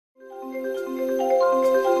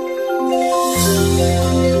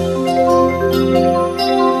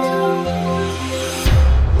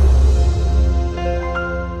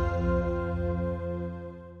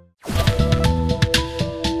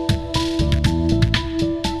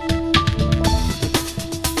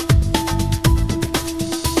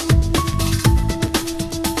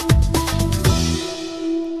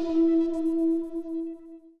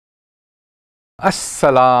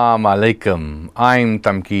Assalamu alaikum. I'm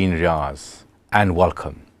Tamkin, Riaz, and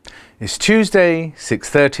welcome. It's Tuesday,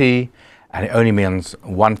 6:30, and it only means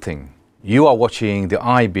one thing. You are watching the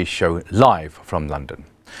iBiz show live from London.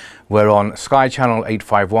 We're on Sky Channel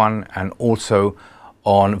 851 and also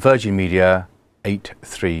on Virgin Media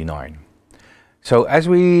 839. So as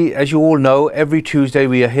you all know, every Tuesday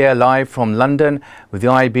we are here live from London with the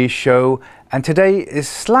iBiz show, and today is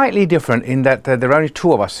slightly different in that there are only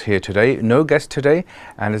two of us here today, no guests today,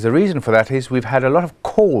 and as a reason for that is we've had a lot of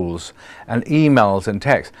calls and emails and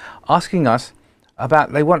texts asking us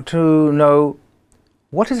about, they want to know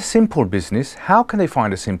what is a simple business, how can they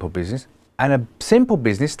find a simple business, and a simple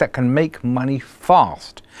business that can make money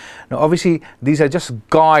fast. Now, obviously, these are just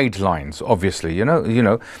guidelines, obviously, you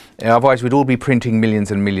know, otherwise we'd all be printing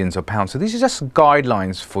millions and millions of pounds. So these are just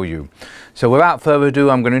guidelines for you. So without further ado,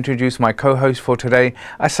 I'm going to introduce my co-host for today.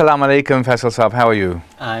 Assalamu alaikum, Faisal Saab, how are you?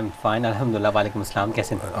 I'm fine, alhamdulillah, wa alaikum assalam,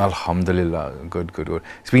 kaise hain? Alhamdulillah, good.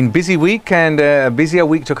 It's been a busy week and a busier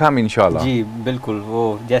week to come, inshallah. जी बिल्कुल,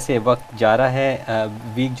 वो जैसे वक्त जा रहा है,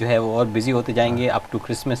 week जो है वो और बिजी होते जाएंगे अप टू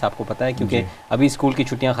क्रिसमस, आपको पता है, क्योंकि अभी स्कूल की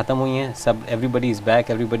छुट्टियां ख़त्म हुई हैं, सब everybody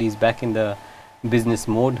is back in the business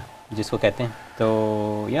mode जिसको कहते हैं,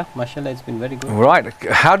 तो या माशाल्लाह it's been very good. Right,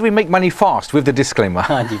 how do we make money fast with the disclaimer?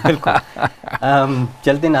 हाँ जी बिल्कुल.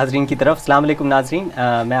 चलते नाजरीन की तरफ. अस्सलाम वालेकुम नाजरीन,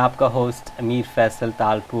 मैं आपका होस्ट अमीर फैसल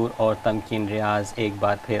तालपुर और तमकिन रियाज एक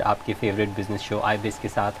बार फिर आपके फेवरेट बिजनेस शो iBiz के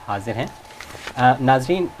साथ हाजिर हैं.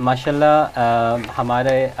 नाजरीन माशाल्लाह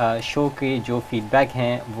हमारे शो के जो फीडबैक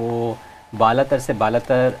हैं वो बालातर से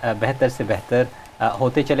बालातर, बेहतर से बेहतर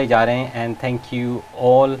होते चले जा रहे हैं, एंड थैंक यू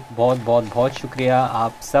ऑल, बहुत शुक्रिया.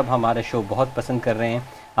 आप सब हमारा शो बहुत पसंद कर रहे हैं.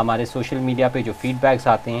 हमारे सोशल मीडिया पे जो फीडबैक्स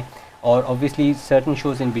आते हैं, और obviously certain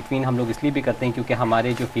shows in between हम लोग इसलिए भी करते हैं क्योंकि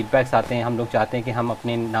हमारे जो फीडबैक्स आते हैं हम लोग चाहते हैं कि हम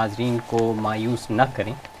अपने नाजरीन को मायूस न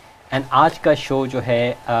करें. एंड आज का शो जो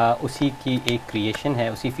है उसी की एक क्रिएशन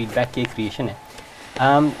है, उसी फीडबैक की एक क्रिएशन है.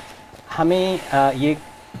 हमें ये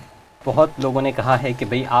बहुत लोगों ने कहा है कि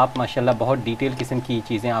भाई आप माशाल्लाह बहुत डिटेल किस्म की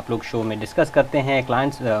चीज़ें आप लोग शो में डिस्कस करते हैं.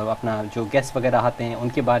 क्लाइंट्स अपना जो गेस्ट वगैरह आते हैं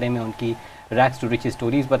उनके बारे में उनकी रैक्स टू रिच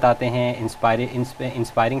स्टोरीज़ बताते हैं,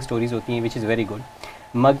 इंस्पायरिंग स्टोरीज़ होती हैं, विच इज़ वेरी गुड.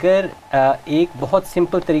 मगर एक बहुत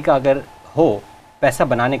सिंपल तरीका अगर हो पैसा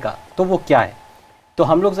बनाने का तो वो क्या है? तो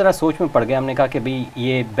हम लोग ज़रा सोच में पड़ गए. हमने कहा कि भाई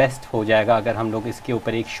ये बेस्ट हो जाएगा अगर हम लोग इसके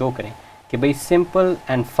ऊपर एक शो करें कि भाई सिंपल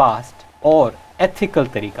एंड फास्ट और एथिकल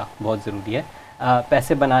तरीका बहुत ज़रूरी है.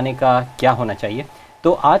 पैसे बनाने का क्या होना चाहिए.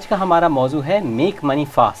 तो आज का हमारा मौजू है मेक मनी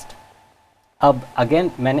फास्ट. अब अगेन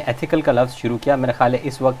मैंने एथिकल का लफ्ज़ शुरू किया, मेरा ख्याल है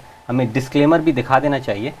इस वक्त हमें डिस्क्लेमर भी दिखा देना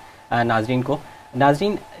चाहिए नाजरीन को.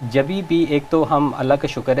 नाजरीन जब भी एक तो हम अल्लाह का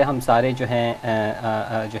शुक्र है हम सारे जो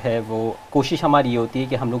हैं जो है वो कोशिश हमारी ये होती है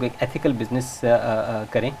कि हम लोग एक एथिकल बिज़नेस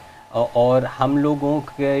करें, और हम लोगों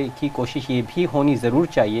की कोशिश ये भी होनी ज़रूर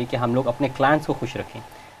चाहिए कि हम लोग अपने क्लाइंट्स को खुश रखें.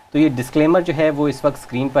 तो ये डिस्क्लेमर जो है वो इस वक्त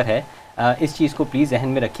स्क्रीन पर है, इस चीज़ को प्लीज़ जहन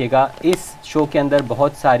में रखिएगा. इस शो के अंदर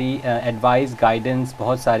बहुत सारी एडवाइस, गाइडेंस,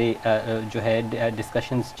 बहुत सारे जो है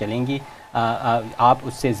डिस्कशंस चलेंगी. आप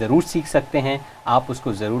उससे ज़रूर सीख सकते हैं, आप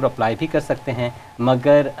उसको ज़रूर अप्लाई भी कर सकते हैं,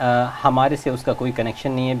 मगर हमारे से उसका कोई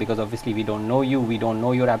कनेक्शन नहीं है, because obviously we don't know you, we don't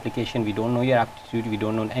know your application, we don't know your aptitude, we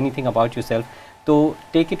don't know anything about your self. तो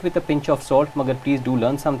take it with a pinch of salt, मगर please do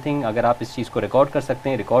learn something. अगर आप इस चीज़ को record कर सकते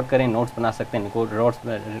हैं, record करें, नोट्स बना सकते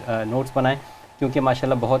हैं, नोट्स बनाएं, क्योंकि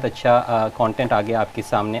माशाल्लाह बहुत अच्छा कंटेंट आगे आपके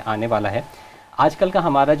सामने आने वाला है. आजकल का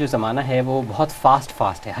हमारा जो ज़माना है वो बहुत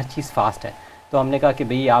फास्ट है, हर चीज़ फास्ट है. तो हमने कहा कि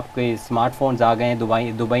भाई आपके स्मार्टफोन्स आ गए हैं.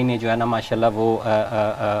 दुबई ने जो है ना माशाल्लाह वो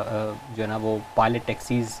जो है ना वो पायलट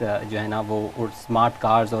टैक्सीज़ जो है ना वो स्मार्ट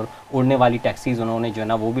कार्स और उड़ने वाली टैक्सीज़ उन्होंने जो है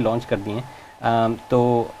ना वो भी लॉन्च कर दी हैं. तो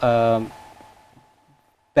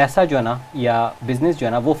पैसा जो है ना या बिज़नेस जो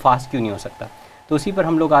है ना वो फास्ट क्यों नहीं हो सकता? तो उसी पर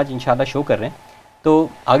हम लोग आज इंशाल्लाह शो कर रहे हैं. तो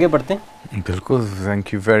आगे बढ़ते हैं. बिल्कुल,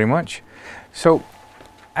 thank you very much. So,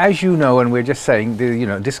 as you know, and we're just saying,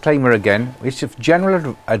 disclaimer again, it's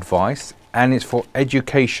general advice and it's for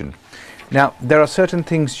education. Now, there are certain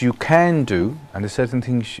things you can do and there are certain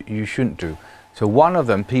things you shouldn't do. So one of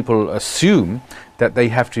them, people assume that they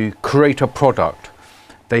have to create a product.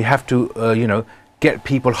 They have to, get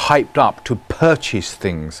people hyped up to purchase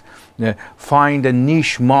things, find a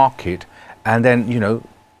niche market and then,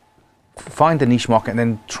 find the niche market and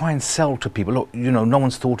then try and sell to people. Look, no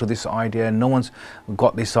one's thought of this idea, no one's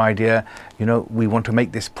got this idea, we want to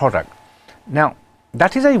make this product. Now,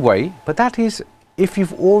 that is a way, but that is if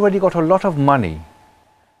you've already got a lot of money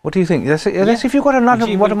What do you think? That's if you've got a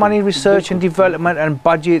lot of money in research and development and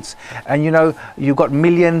budgets, and you've got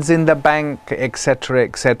millions in the bank, etc.,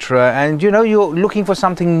 etc., and you're looking for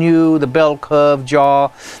something new, the bell curve jar,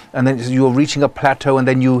 and then you're reaching a plateau, and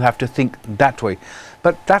then you have to think that way.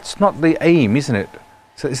 But that's not the aim, isn't it?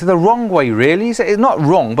 So it's the wrong way, really. It's not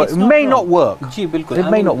wrong, but it may not work. जी बिल्कुल. It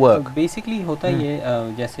may not work. Basically होता ये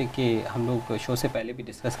जैसे कि हम लोग show से पहले भी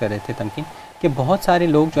डिस्कस कर रहे थे तमकीन, कि बहुत सारे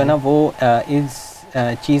लोग जो है ना वो इस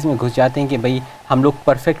चीज़ में घुस जाते हैं कि भाई हम लोग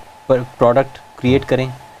परफेक्ट प्रोडक्ट क्रिएट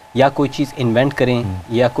करें, या कोई चीज़ इन्वेंट करें,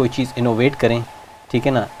 या कोई चीज़ इनोवेट करें, ठीक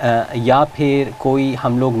है ना, या फिर कोई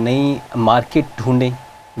हम लोग नई मार्केट ढूंढें,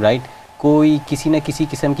 राइट, कोई किसी न किसी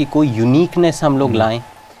किस्म की कोई यूनिकनेस हम लोग लाएं.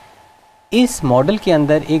 इस मॉडल के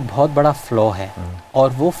अंदर एक बहुत बड़ा फ्लॉ है,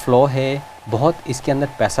 और वो फ्लॉ है बहुत, इसके अंदर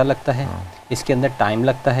पैसा लगता है, इसके अंदर टाइम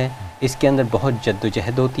लगता है, इसके अंदर बहुत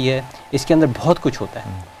जद्दोजहद होती है, इसके अंदर बहुत कुछ होता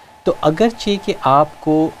है. तो अगरचे कि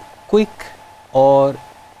आपको क्विक और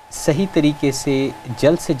सही तरीके से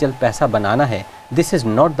जल्द पैसा बनाना है, this is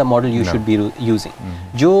not the model you should be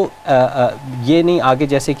using. जो ये नहीं, आगे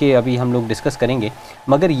जैसे कि अभी हम लोग डिस्कस करेंगे,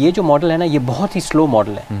 मगर ये जो मॉडल है ना, ये बहुत ही स्लो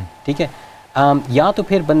मॉडल है, ठीक है. या तो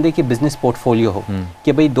फिर बंदे के बिज़नेस पोर्टफोलियो हो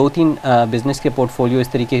कि भाई 2-3 बिज़नेस के पोर्टफोलियो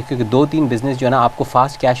इस तरीके के, क्योंकि 2-3 बिज़नेस जो है ना आपको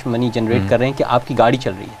फास्ट कैश मनी जनरेट कर रहे हैं, कि आपकी गाड़ी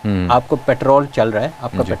चल रही है, आपको पेट्रोल चल रहा है,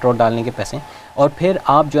 आपका पेट्रोल डालने के पैसे, और फिर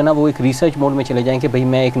आप जो है ना वो एक रिसर्च मोड में चले जाएँ कि भाई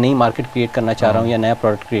मैं एक नई मार्केट क्रिएट करना चाह रहा हूँ, या नया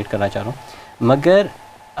प्रोडक्ट क्रिएट करना चाह रहा हूँ. मगर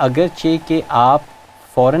अगरचे कि आप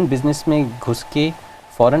फ़ौरन बिज़नेस में घुस के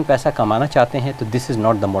फ़ौरन पैसा कमाना चाहते हैं, तो this is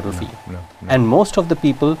not the model for you. And most of the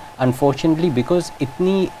people unfortunately, because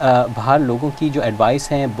इतनी बाहर लोगों की जो एडवाइस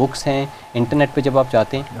हैं, बुक्स हैं, इंटरनेट पे जब आप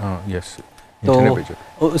जाते हैं,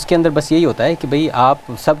 तो उसके अंदर बस यही होता है कि भाई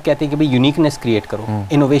आप सब कहते हैं कि भाई यूनिकनेस क्रिएट करो,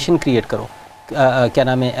 इनोवेशन क्रिएट करो, क्या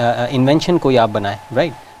नाम है, इन्वेंशन कोई आप बनाएं,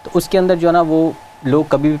 राइट. तो उसके अंदर जो है ना वो लोग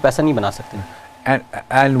कभी भी पैसा नहीं बना सकते.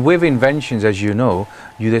 And with inventions, as you know,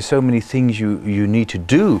 there's so many things you need to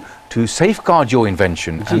do to safeguard your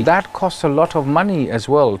invention, and that costs a lot of money as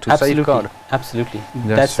well to safeguard. Absolutely,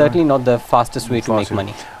 that's certainly not the fastest way to make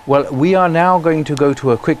money. Well, we are now going to go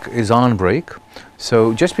to a quick azan break. So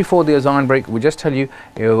just before the azan break, we just tell you,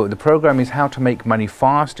 the program is how to make money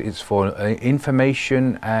fast. It's for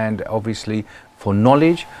information and obviously for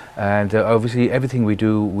knowledge, and obviously everything we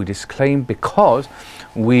do we disclaim, because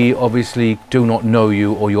we obviously do not know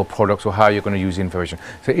you or your products or how you're going to use information.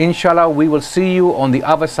 So inshallah we will see you on the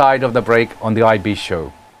other side of the break on the iBiz show.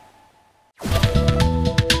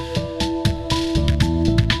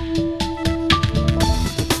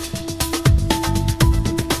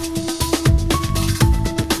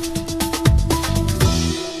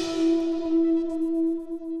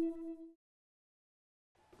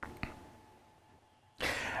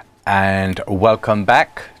 And welcome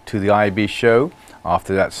back to the iBiz show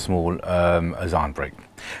after that small azan break.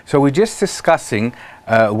 So we're just discussing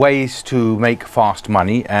ways to make fast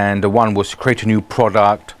money, and one was create a new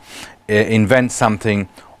product, invent something,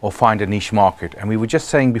 or find a niche market. And we were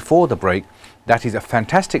just saying before the break that is a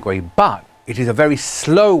fantastic way, but it is a very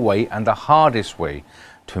slow way and the hardest way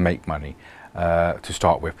to make money. To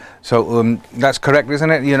start with, so that's correct,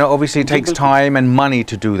 isn't it? Obviously it takes time and money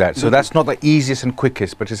to do that, so that's not the easiest and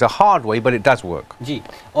quickest, but it's a hard way, but it does work. जी,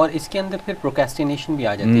 और इसके अंदर फिर procrastination भी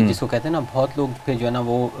आ जाती है, जिसको कहते हैं ना, बहुत लोग फिर जो है ना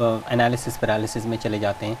वो एनालिसिस पैरालिसिस में चले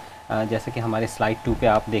जाते हैं. जैसे कि हमारे स्लाइड 2 पे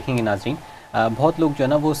आप देखेंगे नाजरीन, बहुत लोग जो है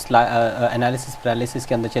ना वो एनालिसिस पैरालिसिस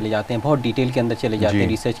के अंदर चले जाते हैं, बहुत डिटेल के अंदर चले जाते हैं,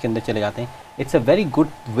 रिसर्च के अंदर चले जाते हैं. It's a very good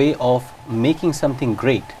way of making something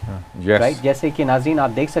great, right. जैसे कि नाजरीन आप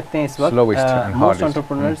देख सकते हैं इस वक्त most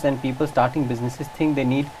entrepreneurs and people starting businesses think they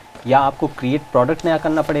need, या आपको क्रिएट प्रोडक्ट नया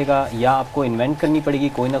करना पड़ेगा, या आपको इन्वेंट करनी पड़ेगी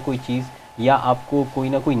कोई ना कोई चीज़, या आपको कोई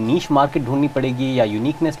ना कोई नीश मार्केट ढूंढनी पड़ेगी, या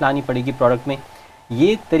यूनिकनेस लानी पड़ेगी प्रोडक्ट में.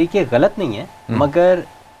 ये तरीके गलत नहीं है, मगर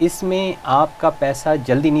इसमें आपका पैसा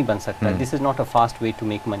जल्दी नहीं बन सकता. This is not a fast way to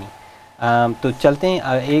make money. तो चलते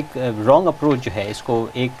हैं, एक रॉन्ग अप्रोच जो है इसको,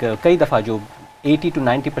 एक कई दफ़ा जो 80 to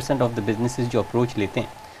 90% ऑफ द बिजनेसेस जो अप्रोच लेते हैं,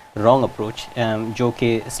 रॉन्ग अप्रोच, जो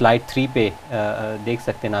कि स्लाइड 3 पे देख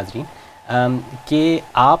सकते हैं नाजरीन, कि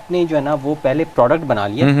आपने जो है ना वो पहले प्रोडक्ट बना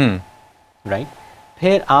लिया, राइट,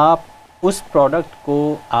 फिर आप उस प्रोडक्ट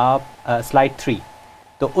को आप स्लाइड 3,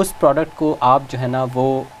 तो उस प्रोडक्ट को आप जो है ना वो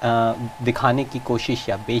दिखाने की कोशिश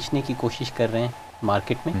या बेचने की कोशिश कर रहे हैं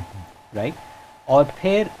मार्केट में, राइट. और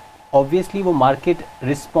फिर ऑब्वियसली वो मार्केट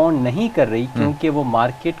रिस्पॉन्ड नहीं कर रही, क्योंकि वो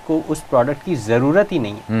मार्केट को उस प्रोडक्ट की ज़रूरत ही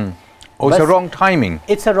नहीं है. It's a wrong timing.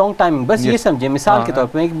 It's a wrong timing. बस ये समझे. मिसाल के तौर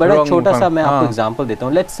पे एक बड़ा छोटा सा मैं आपको एग्जांपल देता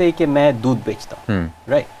हूँ. लेट्स से कि मैं दूध बेचता हूँ,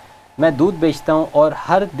 राइट. मैं दूध बेचता हूँ और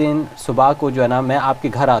हर दिन सुबह को जो है ना मैं आपके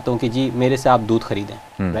घर आता हूँ कि जी मेरे से आप दूध खरीदें,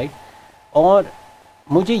 राइट. और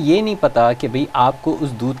मुझे ये नहीं पता कि भाई आपको उस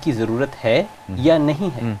दूध की ज़रूरत है या नहीं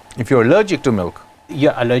है. If you're allergic to milk,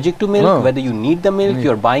 you're allergic to milk, whether you need the milk,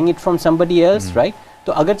 you're buying it from somebody else, right?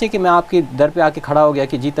 तो अगर चाहे कि मैं आपके दर पे आके खड़ा हो गया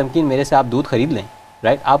कि जी तमकीन मेरे से आप दूध खरीद लें,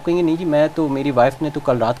 राइट? आप कहेंगे नहीं जी, मैं तो, मेरी वाइफ ने तो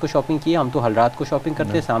कल रात को शॉपिंग की, हम तो हर रात को शॉपिंग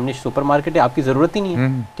करते हैं, सामने सुपरमार्केट है, आपकी ज़रूरत ही नहीं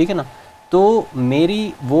है, ठीक है ना? तो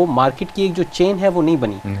मेरी वो मार्केट की एक जो चेन है वो नहीं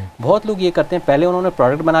बनी. बहुत लोग ये करते हैं, पहले उन्होंने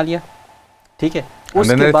प्रोडक्ट बना लिया, ठीक है,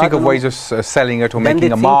 उसके बाद ways of selling it or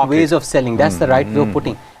making a market. ways of selling, that's the right way of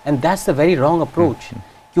putting, and that's the very wrong approach.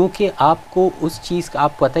 क्योंकि आपको उस चीज़ का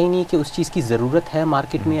आप पता ही नहीं कि उस चीज़ की ज़रूरत है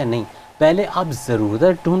मार्केट में या नहीं. पहले आप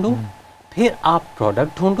ज़रूरत ढूंढो, फिर आप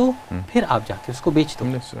प्रोडक्ट ढूंढो, फिर आप जाके उसको बेच दो.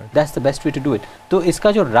 That's the best way to do it. तो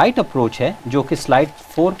इसका जो राइट अप्रोच है, जो कि स्लाइड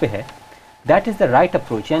 4 पे है, that is the right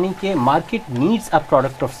approach. यानी कि market needs a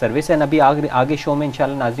product of service. And अभी आगे शो में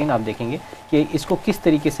इंशाल्लाह नाज़रीन आप देखेंगे कि इसको किस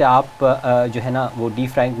तरीके से आप जो है ना वो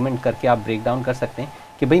डिफ्रैगमेंट करके आप ब्रेक डाउन कर सकते हैं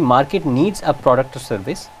कि भाई market needs a product of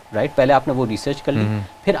service, right? पहले आपने वो रिसर्च कर ली,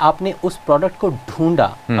 फिर आपने उस प्रोडक्ट को ढूंढा.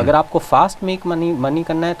 अगर आपको फास्ट मेक मनी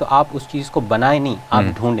करना है तो आप उस चीज़ को बनाए नहीं,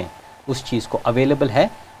 आप ढूंढें उस चीज़ को. अवेलेबल है,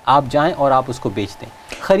 आप जाएं और आप उसको बेच दें.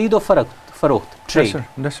 खरीदो फरोख्त, trade,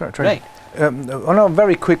 right? On a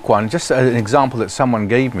very quick one, just an example that someone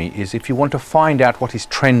gave me is if you want to find out what is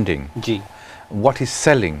trending, what is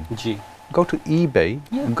selling, go to eBay,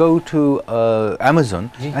 go to Amazon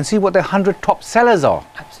and see what the 100 top sellers are.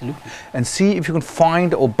 Absolutely. And see if you can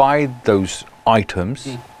find or buy those items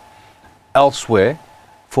elsewhere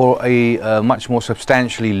for a much more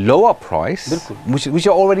substantially lower price, which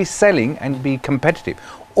are already selling, and be competitive,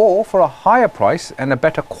 or for a higher price and a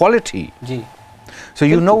better quality. So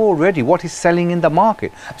you know already what is selling in the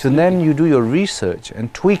market. So then you do your research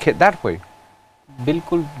and tweak it that way.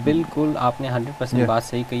 बिल्कुल आपने 100% बात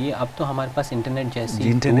सही कही है. अब तो हमारे पास internet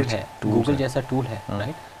जैसी टूल है, गूगल जैसा टूल है,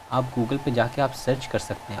 राइट? आप गूगल पे जाके आप सर्च कर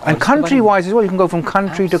सकते हैं. And country wise as well, you can go from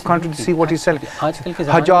country to country to see what is selling.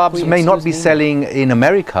 Hijabs may not be selling in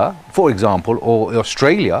America, for example, or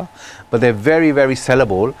Australia, but they're very, very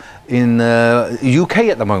sellable in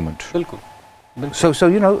UK at the moment. बिल्कुल. So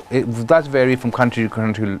you know it does vary from country to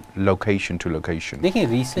country, location to location. देखिए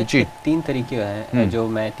research के 3 तरीके हैं जो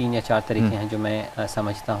मैं 3 या 4 तरीके हैं जो मैं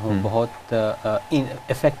समझता हूँ बहुत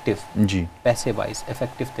इफेक्टिव, पैसे वाइज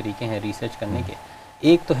इफेक्टिव तरीके हैं रिसर्च करने के.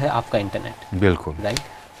 एक तो है आपका इंटरनेट, बिल्कुल, राइट?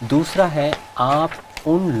 दूसरा है आप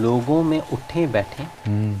उन लोगों में उठे बैठे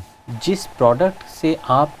जिस प्रोडक्ट से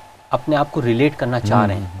आप अपने आप को रिलेट करना चाह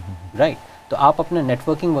रहे हैं, राइट? तो आप अपना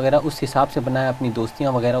नेटवर्किंग वगैरह उस हिसाब से बनाएं, अपनी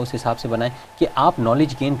दोस्तियां वगैरह उस हिसाब से बनाएं कि आप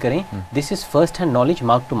नॉलेज गेन करें. This is first hand knowledge,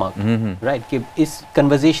 mark to mark, right? कि इस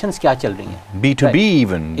कन्वर्सेशंस क्या चल रही हैं, B2B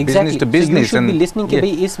even, business to business, you should be listening कि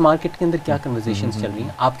भाई इस मार्केट के अंदर क्या कन्वर्सेशंस चल रही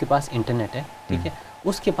हैं. आपके पास इंटरनेट है, ठीक है?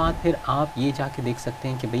 उसके बाद फिर आप ये जाके देख सकते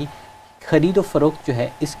हैं कि भाई खरीदो फरोख्त जो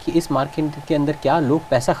है इस मार्केट के अंदर क्या लोग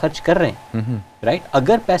पैसा खर्च कर रहे हैं, राइट?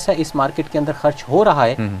 अगर पैसा इस मार्केट के अंदर खर्च हो रहा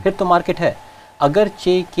है फिर तो मार्केट है. अगर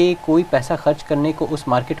चे के कोई पैसा खर्च करने को उस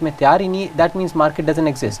मार्केट में तैयार ही नहीं है, that means market doesn't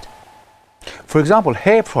exist. For example,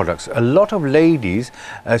 hair products, a lot of ladies,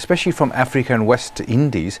 especially from Africa and West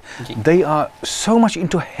Indies, they are so much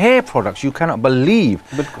into hair products, you cannot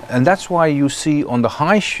believe. And that's why you see on the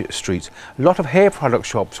high streets, a lot of hair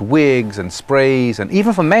product shops, wigs and sprays, and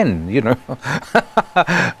even for men, you know.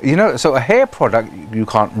 You know, so a hair product, you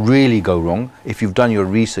can't really go wrong if you've done your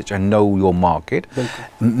research and know your market.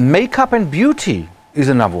 Makeup and beauty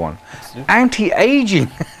is another one.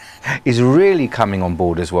 Anti-aging is really coming on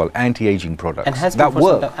board as well. Anti-aging products and has that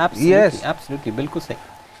work. Absolutely, yes, absolutely, बिल्कुल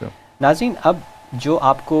सही. नाज़रीन, अब जो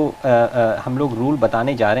आपको हम लोग rule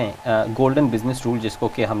बताने जा रहे हैं, गोल्डन बिजनेस रूल जिसको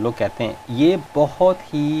कि हम लोग कहते हैं, ये बहुत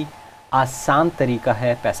ही आसान तरीका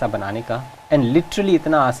है पैसा बनाने का. एंड लिटरली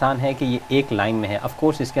इतना आसान है कि ये एक लाइन में है. ऑफ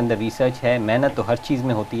कोर्स इसके अंदर रिसर्च है, मेहनत तो हर चीज़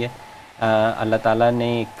में होती है. अल्लाह ताला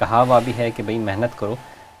ने कहा हुआ भी है कि भाई मेहनत करो,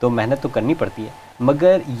 तो मेहनत तो करनी पड़ती है.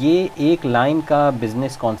 मगर ये एक लाइन का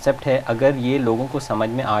बिज़नेस कॉन्सेप्ट है. अगर ये लोगों को समझ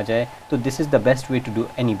में आ जाए तो this is the best way to do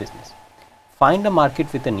any business. Find a market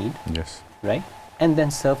with a need, right? And then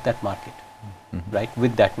serve that market, right,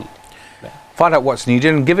 with that need. Find out what's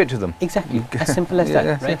needed and give it to them. Exactly, as simple as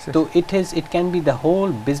that, right? So it can be the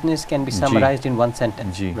whole business can be summarized in one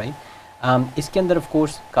sentence, right? इसके अंदर of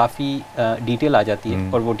course काफ़ी detail आ जाती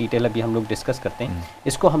है और वो detail अभी हम लोग डिस्कस करते हैं.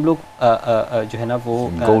 इसको हम लोग जो है ना वो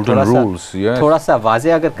थोड़ा सा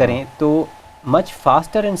वाज़े अगर करें तो much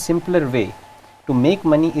faster and simpler way to make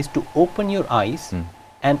money is to open your eyes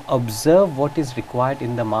and observe what is required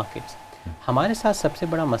in the markets. हमारे साथ सबसे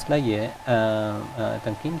बड़ा मसला ये है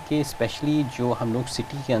तमकीन के स्पेशली जो हम लोग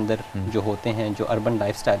सिटी के अंदर जो होते हैं, जो अर्बन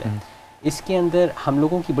लाइफस्टाइल है, इसके अंदर हम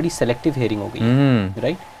लोगों की बड़ी सेलेक्टिव हेयरिंग हो गई,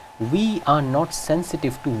 right? we are not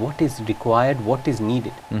sensitive to what is required, what is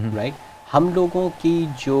needed, right? हम लोगों की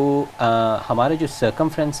जो हमारा जो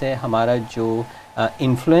circumference है, हमारा जो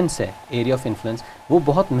influence है, area of influence, वो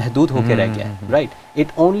बहुत महदूद होके रह गया है, right?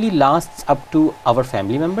 It only lasts up to our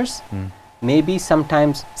family members, maybe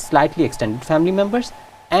sometimes slightly extended family members,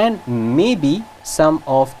 and maybe some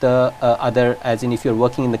of the other, as in if you're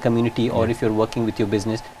working in the community or if you're working with your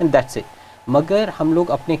business, and that's it. मगर हम लोग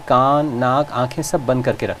अपने कान, नाक, आंखें सब बंद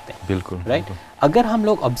करके रखते हैं, बिल्कुल, राइट? अगर हम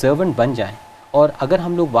लोग ऑब्जर्वेंट बन जाएं और अगर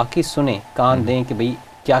हम लोग वाकई सुने, कान दें कि भाई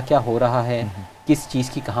क्या क्या हो रहा है, किस चीज़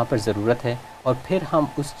की कहाँ पर ज़रूरत है, और फिर हम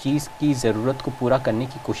उस चीज़ की ज़रूरत को पूरा करने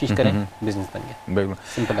की कोशिश करें, बिजनेस बन गया.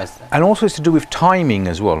 Simple as that. And also it's to do with timing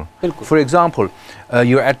as well. For example,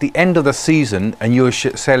 you're at the end of the season and you're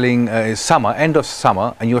selling summer, end of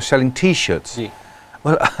summer, and you're selling T-shirts.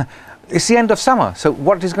 Well, it's the end of summer, so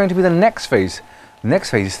what is going to be the next phase? The next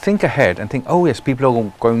phase is think ahead and think, oh yes, people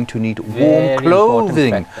are going to need warm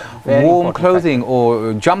clothing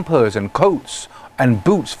or jumpers and coats and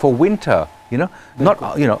boots for winter, you know,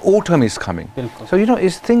 not, you know, autumn is coming. So, you know,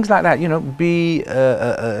 it's things like that, you know, be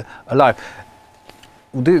alive.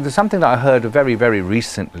 There's something that I heard very, very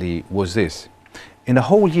recently was this. In a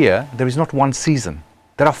whole year, there is not one season.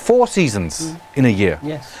 There are 4 seasons in a year.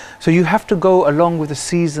 Yes. So you have to go along with the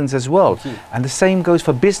seasons as well. And the same goes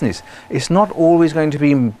for business. It's not always going to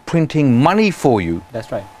be printing money for you.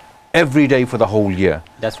 That's right. Every day for the whole year.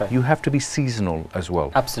 That's right. You have to be seasonal as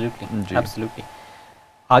well. Absolutely. Absolutely.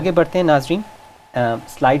 आगे बढ़ते हैं नाजरीन,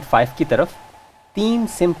 slide 5 की तरफ. 3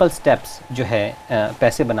 simple steps जो है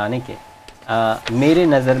पैसे बनाने के, मेरे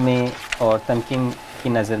नज़र में और तमकिन की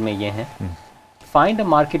नज़र में ये हैं. Find a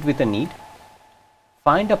market with a need,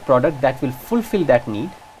 find a product that will fulfill that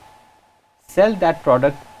need, sell that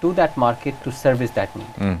product to that market to service that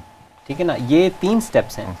need. ठीक है ना? ये 3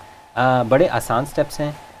 स्टेप्स हैं, बड़े आसान स्टेप्स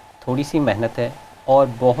हैं, थोड़ी सी मेहनत है और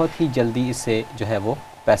बहुत ही जल्दी इससे जो है वो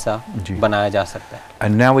पैसा बनाया जा सकता है.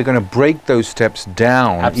 And now we're going to break those steps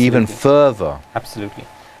down even further. Absolutely.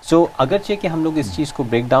 So अगरचे कि हम लोग इस चीज़ को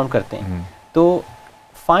ब्रेक डाउन करते हैं, तो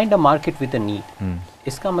find a market with a need.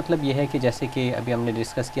 इसका मतलब ये है कि जैसे कि अभी हमने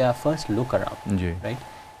डिस्कस किया, फर्स्ट लुक अराउंड, राइट?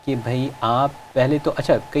 कि भाई आप पहले तो,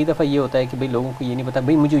 अच्छा कई दफ़ा ये होता है कि भाई लोगों को ये नहीं पता,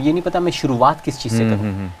 भाई मुझे ये नहीं पता मैं शुरुआत किस चीज़ से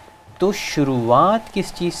करूँ. तो शुरुआत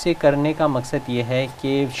किस चीज़ से करने का मकसद ये है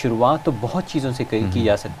कि शुरुआत तो बहुत चीज़ों से की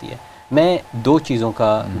जा सकती है. मैं 2 चीज़ों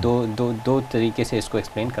का दो तरीके से इसको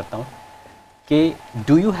एक्सप्लेन करता हूँ कि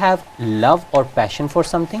डू यू हैव लव और passion for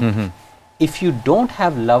something. If you don't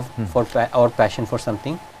have love और passion for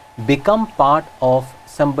something, become part of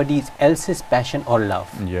somebody else's passion or love.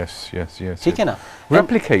 Yes. ठीक है ना?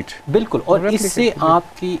 Replicate. बिल्कुल. और इससे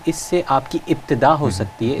आपकी इब्तिदा हो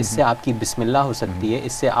सकती है, इससे आपकी बिस्मिल्लाह हो सकती है,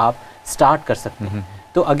 इससे आप स्टार्ट कर सकते हैं.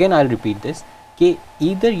 तो अगेन आई रिपीट दिस कि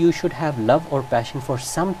either you should have love or passion for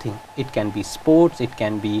something. It can be sports, it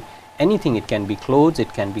can be anything, it can be clothes,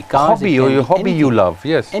 it can be cars. Hobby or your hobby you love.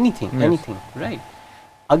 Yes. Anything, right?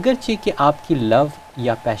 अगरचे कि आपकी love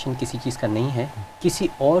या passion किसी चीज़ का नहीं है, किसी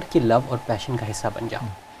और के लव और पैशन का हिस्सा बन जाओ.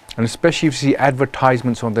 And especially if you see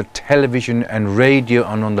advertisements on the television and radio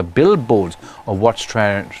and on the billboards of what's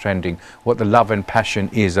trending, what the love and passion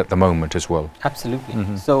is at the moment as well. Absolutely.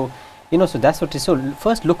 So, you know, so that's what it is. So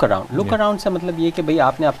first look around. Look around से मतलब ये कि भाई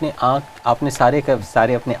आपने अपने आँख, आपने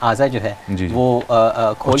सारे अपने आज़ा जो है वो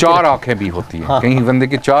खोल के 4 आँखें भी होती हैं. कहीं बंदे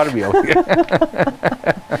की 4 भी होती है.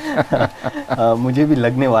 मुझे भी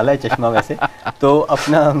लगने वाला है चश्मा वैसे. तो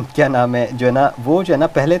अपना क्या नाम है जो है ना, वो जो है ना,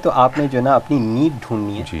 पहले तो आपने जो है ना अपनी नीड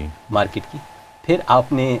ढूंढनी है मार्केट की, फिर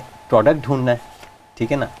आपने प्रोडक्ट ढूंढना है,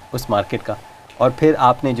 ठीक है ना, उस मार्केट का, और फिर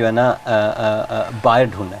आपने जो है ना बायर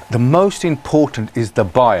ढूंढना है. The most important is the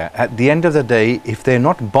buyer. At the end of the day, if they're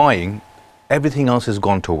not buying, everything else has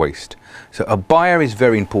gone to waste. So a buyer is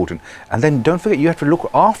very important. And then don't forget, you have to look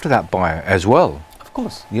after that buyer as well. Of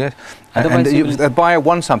course. Yes. And the buyer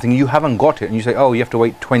wants something, you haven't got it, and you say, oh, you have to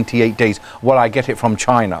wait 28 days while I get it from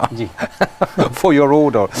China for your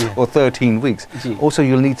order, or 13 weeks. Also,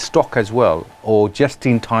 you'll need stock as well, or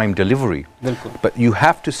just-in-time delivery. But you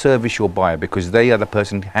have to service your buyer because they are the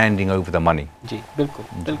person handing over the money. जी,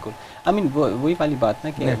 बिल्कुल. I mean, वही वाली बात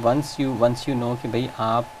ना कि once you know कि भाई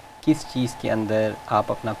आप किस चीज़ के अंदर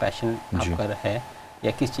आप अपना पैशन आपका है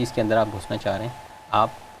या किस चीज़ के अंदर आप घुसना चाह रहे हैं,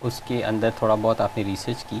 आप उसके अंदर थोड़ा बहुत आपने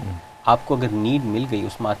रिसर्च की, आपको अगर नीड मिल गई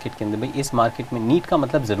उस मार्केट के अंदर, भाई इस मार्केट में नीड का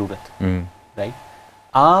मतलब ज़रूरत, राइट?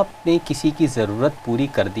 आपने किसी की ज़रूरत पूरी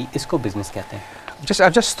कर दी, इसको बिजनेस कहते हैं.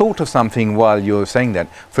 I've just thought of something while you're saying that.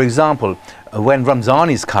 For example, when Ramzan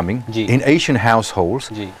is coming, in Asian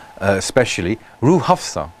households, especially Ruh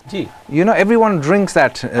Hafsa. Ji. You know, everyone drinks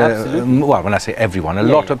that. Absolutely. Well, when I say everyone, a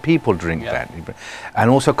lot of people drink that.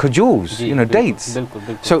 And also khajoors, ji, you know, बिल्कुल, dates. बिल्कुल,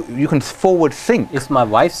 बिल्कुल. So you can forward think. It's my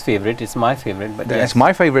wife's favorite. It's my favorite, but It's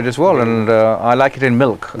my favorite as well, and I like it in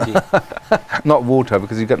milk, ji. not water,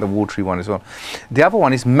 because you get the watery one as well. The other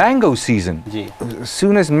one is mango season. Ji. As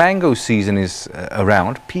soon as mango season is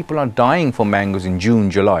around, people are dying for mangoes in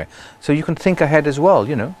June, July. So you can think ahead as well,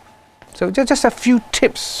 you know. So just a few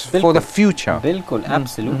tips for the future. बिल्कुल,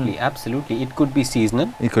 absolutely, absolutely. It could be seasonal.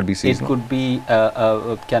 It could be seasonal. It could be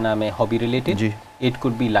क्या नाम है, hobby related. Ji. It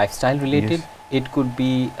could be lifestyle related. It could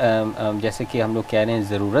be जैसे कि हम लोग कह रहे हैं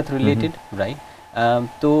ज़रूरत related, right?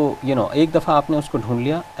 तो you know, एक दफ़ा आपने उसको ढूंढ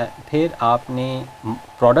लिया, फिर आपने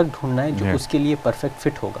प्रोडक्ट ढूंढना है जो उसके लिए परफेक्ट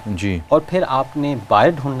फिट होगा जी. और फिर आपने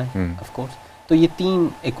बायर ढूंढना है ऑफ कोर्स. तो ये 3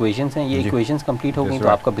 इक्वेशंस हैं, ये इक्वेशंस कंप्लीट हो गई तो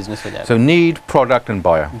आपका बिजनेस हो जाएगा. So need, product and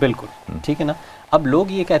buyer. बिल्कुल, ठीक है ना. अब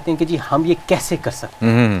लोग ये कहते हैं कि जी हम ये कैसे कर सकते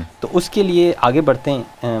हैं, तो उसके लिए आगे बढ़ते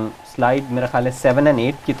हैं. स्लाइड मेरा ख्याल है 7 और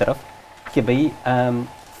 8 की तरफ कि भाई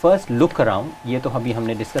फर्स्ट लुक अराउंड, ये तो अभी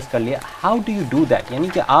हमने डिस्कस कर लिया. How do you do that, यानी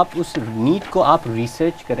कि आप उस नीड को आप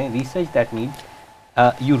रिसर्च करें, research that need,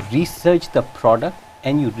 you research the product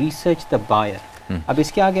and you research the buyer. अब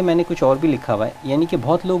इसके आगे मैंने कुछ और भी लिखा हुआ है, यानी कि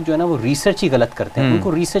बहुत लोग जो है ना वो रिसर्च ही गलत करते हैं, उनको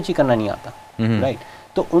रिसर्च ही करना नहीं आता, राइट.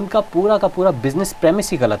 तो उनका पूरा का पूरा बिजनेस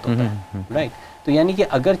प्रेमिस ही गलत होता है, राइट. तो यानी कि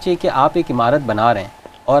अगर चाहिए कि आप एक इमारत बना रहे हैं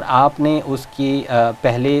और आपने उसकी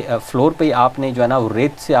पहले फ्लोर पे आपने जो है ना वो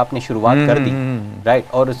रेत से आपने शुरुआत कर दी,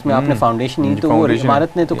 राइट, और उसमें आपने फाउंडेशन नहीं, तो वो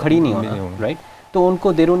इमारत ने तो खड़ी नहीं होना, राइट. तो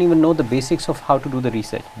उनको they don't even know the basics of how to do the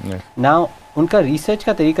research. Now उनका रिसर्च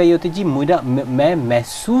का तरीका ये होता है जी मैं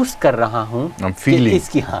महसूस कर रहा हूँ कि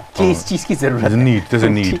इसकी कि इस चीज़ की ज़रूरत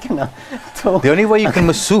है, ठीक है ना. तो the only way you can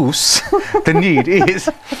mahsoos the need is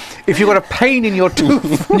if you got a pain in your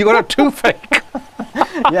tooth, you got a toothache.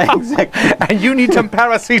 Yeah, exactly. And you need some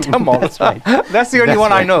paracetamol. That's right. That's the only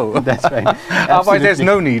one I know. That's right. Otherwise there's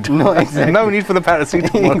no need. No, exactly. No need for the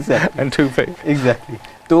paracetamol. Exactly. And toothache. Exactly.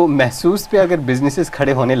 तो महसूस पे अगर businesses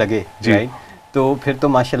खड़े होने लगे, right, तो फिर तो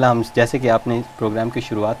माशाल्लाह हम जैसे कि आपने प्रोग्राम की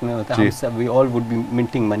शुरुआत में होता है, हम सब we all would be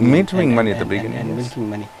minting money at the beginning, and minting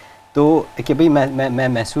money. तो कि भाई मैं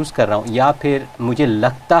महसूस कर रहा हूँ या फिर मुझे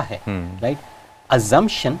लगता है, right.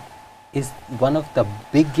 Assumption is one of the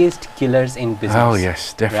biggest killers in business. Oh yes,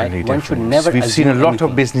 definitely. Right? One should never We've seen a lot anything.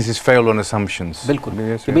 of businesses fail on assumptions. बिल्कुल.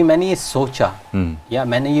 कि भाई मैंने ये सोचा या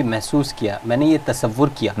मैंने ये महसूस किया, मैंने ये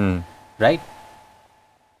तसव्वुर किया, राइट.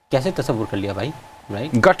 कैसे तसव्वुर कर लिया भाई,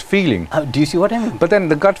 right? Gut feeling. Do you see what I mean? But then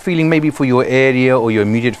the gut feeling may be for your area or your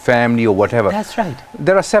immediate family or whatever. That's right.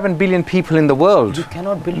 There are 7 billion people in the world. You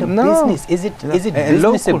cannot build a business. Is it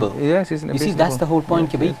businessable? Local. Yes, isn't it? You see, that's the whole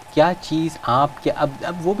point कि भाई क्या चीज़ आप क्या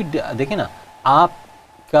अब वो भी देखें ना,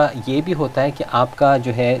 आपका ये भी होता है कि आपका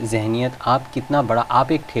जो है जहनियत, आप कितना बड़ा,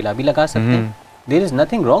 आप एक ठेला भी लगा सकते हैं. There is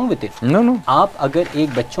nothing wrong with it. No. आप अगर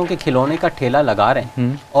एक बच्चों के खिलौने का ठेला लगा रहे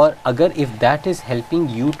हैं और अगर if that is helping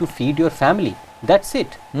you to feed your family, that's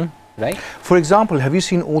it, right? For example, have you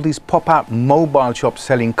seen all these pop-up mobile shops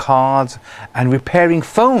selling cards and repairing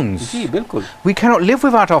phones? जी बिल्कुल. We cannot live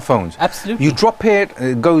without our phones. Absolutely. You drop it,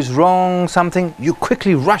 it goes wrong, something, you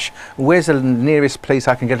quickly rush. Where's the nearest place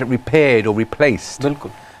I can get it repaired or replaced?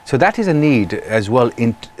 बिल्कुल. So that is a need as well,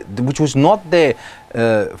 which was not there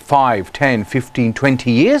 5, 10, 15,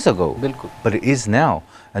 20 years ago. बिल्कुल. But it is now.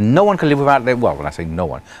 And no one can live without their, well, when I say no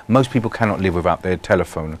one, most people cannot live without their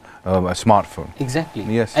telephone, a smartphone. Exactly.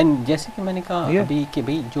 Yes. And जैसे कि मैंने कहा अभी कि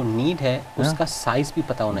भाई जो need है उसका साइज भी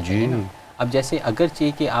पता होना चाहिए ना. अब जैसे अगर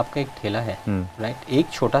चाहिए कि आपका एक ठेला है, राइट, एक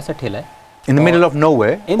छोटा सा ठेला है in the middle of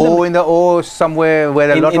nowhere, or somewhere where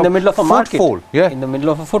there are a lot in the middle of a market, footfall. Yeah. In the middle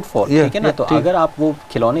of a footfall. Yeah. ठीक है ना. तो अगर आप वो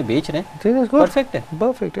खिलौने बेच रहे हैं, परफेक्ट है.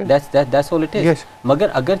 Perfect. Yeah. That's all it is. Yes. मगर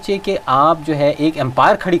अगर चाहिए कि आप जो है एक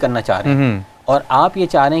एम्पायर खड़ी करना चाह रहे हैं और आप ये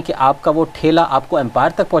चाह रहे हैं कि आपका वो ठेला आपको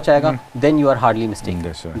एम्पायर तक पहुंचाएगा, then you are hardly mistaken.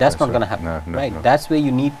 That's not going to happen. No, right? no. That's where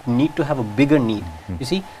you need to have a bigger need. You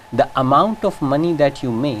see, the amount of money that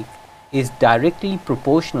you make is directly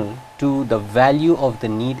proportional to the value of the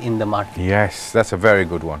need in the market. Yes, that's a very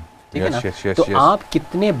good one. ठीक है ना. Yes. तो आप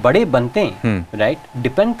कितने बड़े बनते हैं, right,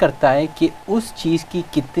 depend करता है कि उस चीज की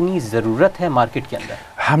कितनी जरूरत है मार्केट के अंदर.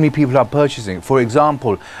 How many people are purchasing? For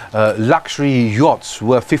example, luxury yachts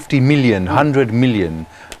worth 50 million, 100 million,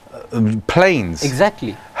 planes.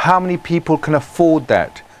 Exactly. How many people can afford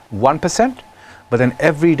that? 1%? But then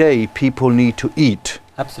every day people need to eat.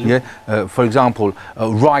 Absolutely. Yeah? For example,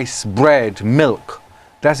 rice, bread, milk.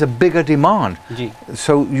 That's a bigger demand. Ji.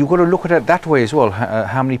 So you've got to look at it that way as well.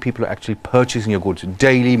 How many people are actually purchasing your goods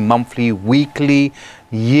daily, monthly, weekly,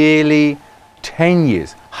 yearly, 10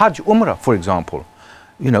 years. Hajj, Umrah, for example.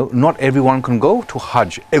 you know, not everyone can go to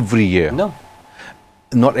Hajj every year. No.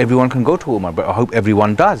 Not everyone can go to Umrah, but I hope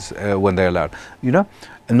everyone does when they're allowed. You know,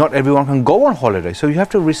 and not everyone can go on holiday. So you have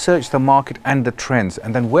to research the market and the trends,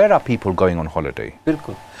 and then where are people going on holiday?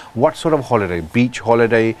 बिल्कुल. What sort of holiday? Beach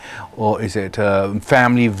holiday, or is it a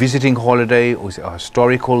family visiting holiday, or is it a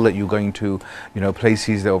historical that you're going to, you know,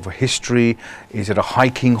 places of history? Is it a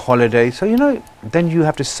hiking holiday? So you know, then you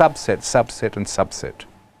have to subset, and subset.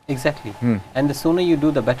 Exactly. And the sooner you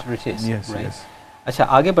do, the better it is. Yes, right? yes. अच्छा,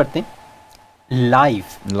 आगे बढ़ते हैं.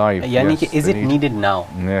 Live. यानी कि is it needed now?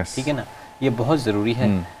 Yes. ठीक है ना? ये बहुत ज़रूरी है.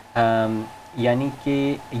 यानी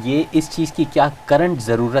कि ये इस चीज़ की क्या करंट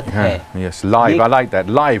ज़रूरत है. Yes, live. I like that.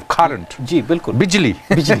 Live, current. जी बिल्कुल. बिजली.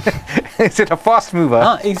 Is it a fast mover?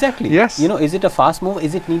 हाँ, exactly. Yes. You know, is it a fast move?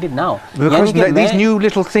 Is it needed now? Because these new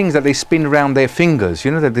little things that they spin around their fingers,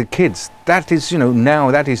 you know, that the kids, that is, you know,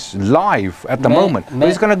 now that is live at the moment. But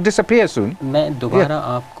it's going to disappear soon. मैं दोबारा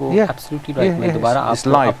आपको absolutely right. मैं दोबारा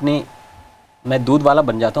आपको अपने मैं दूध वाला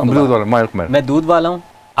बन जाता हूँ. दूध वाला, milkman. मैं दूध वाला हूँ.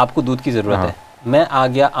 आपको दूध की ज़रूरत है. मैं आ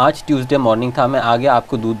गया, आज ट्यूसडे मॉर्निंग था, मैं आ गया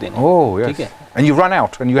आपको दूध देने. Oh, yes. ठीक है. And you run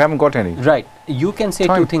out and you haven't got any. Right. You can say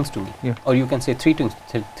two things to me, or you can say three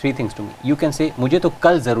things to me. You can say मुझे तो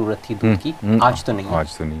कल ज़रूरत थी दूध की, आज तो नहीं.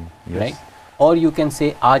 आज तो नहीं. Yes. Right. Or you can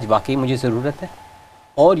say आज वाकई मुझे ज़रूरत है.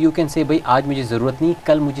 Or you can say भाई आज मुझे ज़रूरत नहीं,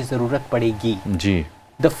 कल मुझे ज़रूरत पड़ेगी. जी.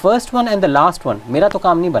 The first one and the last one, मेरा तो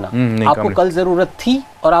काम नहीं बना. आपको कल ज़रूरत थी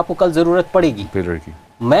और आपको कल ज़रूरत पड़ेगी.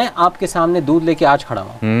 मैं आपके सामने दूध लेके आज खड़ा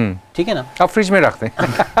हूँ. ठीक है ना? आप फ्रिज में रखते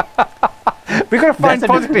हैं. We gotta find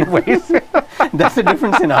positive ways. That's a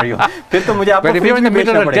different scenario. फिर तो मुझे आपको But if you're in the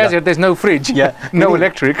middle of the desert, there's no fridge, no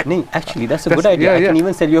electric. नहीं, actually that's a good idea. I can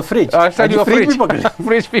even sell you a fridge. I'll sell you a fridge.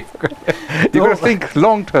 Fridge भी पकड़. You gotta think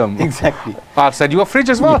long term. Exactly. I'll sell you a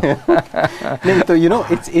fridge as well. नहीं तो you know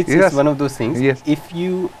it's one of those things. Yes. If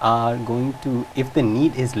you are going to, if the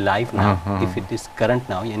need is live now, if it is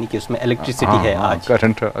current now, यानी कि उसमें electricity है आज.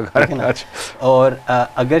 Current आज. और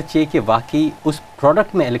अगर चाहिए कि वाकई उस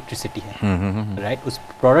प्रोडक्ट में इलेक्ट्रिसिटी है, राइट, उस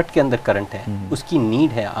प्रोडक्ट के अंदर करंट है, उसकी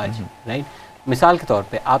नीड है आज, राइट. मिसाल के तौर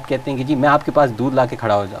पे आप कहते हैं कि जी मैं आपके पास दूध ला के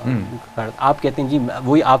खड़ा हो जाऊँ. आप कहते हैं जी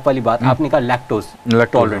वही आप वाली बात, आपने कहा लैक्टोज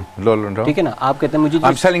टॉलरेंट. ठीक है ना? आप कहते हैं मुझे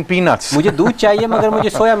मुझे दूध चाहिए मगर मुझे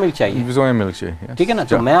सोया मिल्क चाहिए. सोया मिल्क चाहिए. ठीक है ना?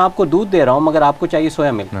 तो मैं आपको दूध दे रहा हूँ मगर आपको चाहिए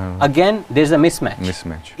soya milk. Again there is a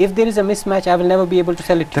mismatch. If there is a mismatch I will never be able to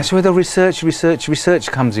cell it. That's where the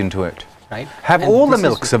research comes into it. Right. Have all the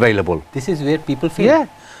milks available. This is where people feel. Yeah.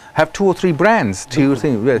 Have 2 or 3 brands. 2 or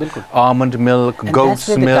 3. Almond milk, and goat's that's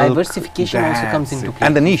where milk. The diversification also comes into play.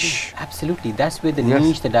 And the niche. Absolutely. That's where the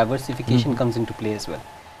niche, the diversification comes into play as well.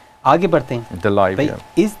 आगे बढ़ते हैं. The live.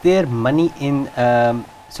 Is there money in?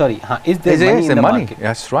 Is there money in the market?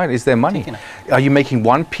 That's right. Is there money? Are you making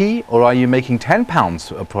 1p or are you making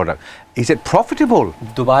 £10 a product? Is it profitable?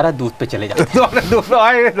 दोबारा दूध पे चले जाते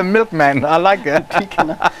हैं. The milkman. I like it. ठीक है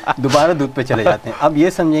ना? दोबारा दूध पे चले जाते हैं. अब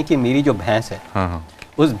ये समझें कि मेरी जो भैंस है,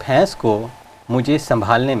 उस भैंस को मुझे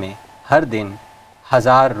संभालने में हर दिन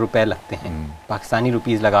 1000 रुपए लगते हैं. पाकिस्तानी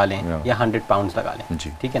रुपीस लगा लें या 100 पाउंड लगा लें.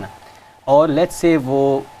 ठीक है ना? और लेट्स से वो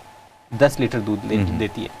 10 लीटर दूध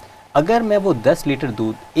देती है. अगर मैं वो 10 लीटर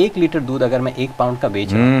दूध, 1 लीटर दूध अगर मैं 1 पाउंड का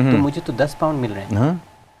बेच रहा हूँ तो मुझे तो 10 पाउंड मिल रहे हैं.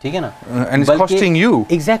 ठीक है ना? And it's costing you.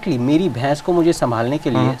 Exactly. मेरी भैंस को मुझे संभालने के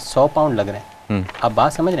लिए 100 पाउंड लग रहे हैं. आप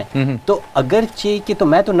बात समझ रहे हैं? तो अगर चाहिए कि तो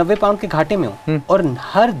मैं तो 90 पाउंड के घाटे में हूँ और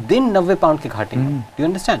हर दिन 90 पाउंड के घाटे में. Do you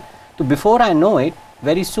understand? तो before I know it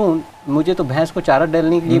very soon मुझे तो भैंस को चारा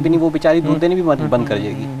डालने के लिए भी नहीं, वो बेचारी दूध देने भी बंद कर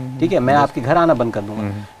जाएगी. ठीक है? मैं आपके घर आना बंद कर दूंगा.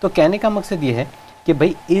 तो कहने का मकसद ये है कि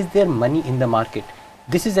भाई is their money in the market.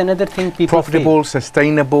 This is another thing people profitable,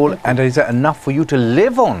 sustainable, and is it enough for you to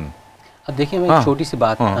live on? अब देखिए मैं एक छोटी सी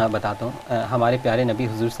बात बताता हूँ. हमारे प्यारे नबी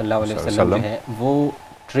हुजूर सल्लल्लाहु अलैहि वसल्लम जो है वो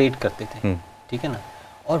ट्रेड करते थे. ठीक है ना?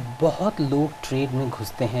 और बहुत लोग ट्रेड में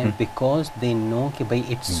घुसते हैं बिकॉज दे नो कि भाई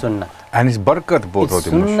इट्स सुन्नत. And it's बरकत बहुत होती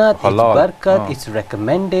है. सुन्नत, it's बरकत, it's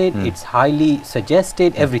recommended, it's highly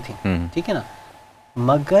suggested, everything. ठीक है ना?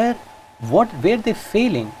 मगर where they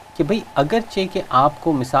failing कि भाई अगर चाहिए कि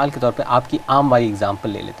आपको मिसाल के तौर पे आपकी आम वाली एग्जांपल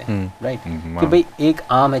ले लेते हैं, राइट, कि भाई एक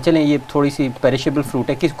आम है, चलें ये थोड़ी सी पेरिशेबल फ्रूट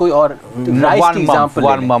है, किस कोई और राइस की एग्जांपल,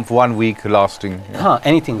 1 month, 1 week lasting, हाँ,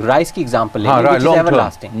 एनीथिंग, राइस की एग्जांपल ले लें, which is ever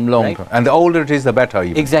lasting, long term, and the older it is the better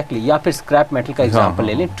even. Exactly. या फिर स्क्रैप मेटल का एग्जांपल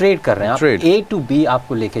ले लें. ट्रेड कर रहे हैं आप, A to B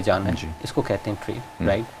आपको लेके जाना है, इसको कहते हैं ट्रेड,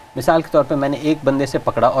 राइट. मिसाल के तौर पे मैंने एक बंदे से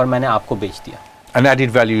पकड़ा और मैंने आपको बेच दिया. An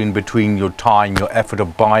added value in between your time, your effort of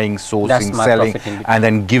buying, sourcing, selling, and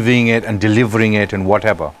then giving it and delivering it and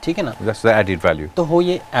whatever. ठीक है ना? That's the added value. तो हो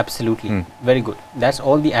ये absolutely very good. That's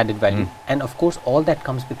all the added value, and of course all that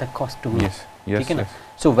comes with a cost to me. Yes, yes. ठीक है ना?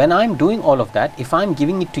 So when I'm doing all of that, if I'm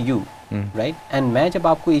giving it to you, right, and मैं जब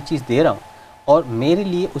आपको ये चीज़ दे रहा हूँ और मेरे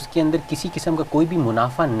लिए उसके अंदर किसी किस्म का कोई भी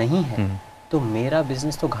मुनाफा नहीं है, तो मेरा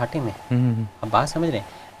बिजनेस तो घाटे में है। आप बात समझ रहे हैं?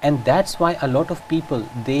 And that's why a lot of people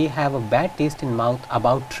they have a bad taste in mouth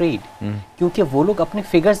about trade, क्योंकि वो लोग अपने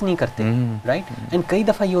फिगर्स नहीं करते, राइट। एंड कई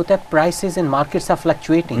दफ़ा ये होता है prices in markets are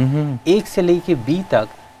fluctuating, 1 से लेके B तक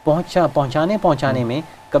पहुंचाने में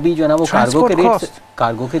कभी जो है ना वो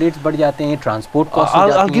कार्गो के रेट्स बढ़ जाते हैं, ट्रांसपोर्ट कॉस्ट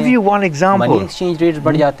बढ़ जाती है, मनी एक्सचेंज रेट्स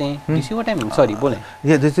बढ़ जाते हैं। You see what I mean? Sorry, बोलें।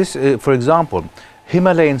 Yeah, this for example,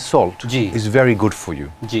 Himalayan salt is very good for you.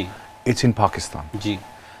 Ji. It's in Pakistan. Ji.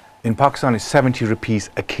 In Pakistan, it's 70 rupees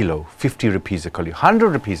a kilo, 50 rupees a kilo,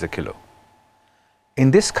 100 rupees a kilo.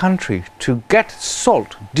 In this country, to get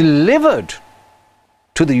salt delivered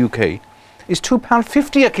to the UK is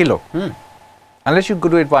 £2.50 a kilo. Unless you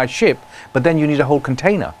could do it by ship, but then you need a whole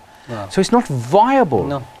container. Wow. So it's not viable.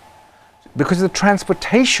 No. Because of the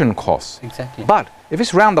transportation costs. Exactly. But if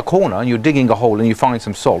it's round the corner and you're digging a hole and you find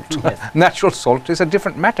some salt, yes. natural salt, is a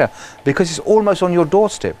different matter because it's almost on your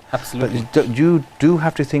doorstep. Absolutely. But you do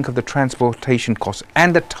have to think of the transportation costs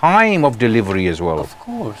and the time of delivery as well. Of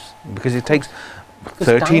course. Because it takes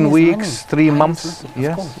 13 weeks, 3 months.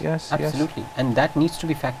 Yes, absolutely. And that needs to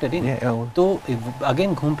be factored in. Yeah, तो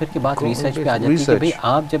again घूम फिर के बात research पे आ जाती है कि भाई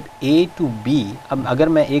आप जब A to B, अब अगर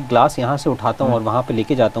मैं एक ग्लास यहाँ से उठाता हूँ और वहाँ पे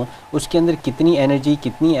लेके जाता हूँ, उसके अंदर कितनी एनर्जी,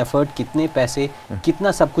 कितनी एफर्ट, कितने पैसे,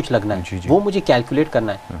 कितना सब कुछ लगना है, वो मुझे कैलकुलेट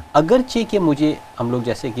करना है। अगरचे कि मुझे, हम लोग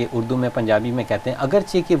जैसे कि उर्दू में पंजाबी में कहते हैं,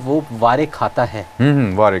 अगरचे कि वो वारे खाता है,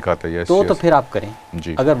 वारे खाता है, तो फिर आप करें।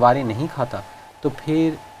 अगर वारे नहीं खाता तो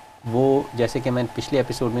फिर वो, जैसे कि मैंने पिछले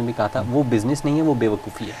एपिसोड में भी कहा था, वो बिजनेस नहीं है, वो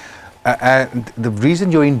बेवकूफ़ी है। The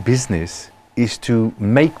reason you're in business is to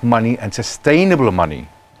make money and sustainable money,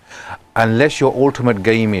 unless your ultimate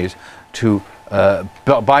game is to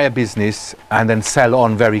buy a business and then sell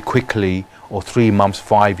on very quickly, or 3 months,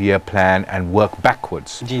 5-year plan and work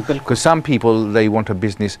backwards. Because some people, they want a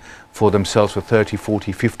business for themselves for 30,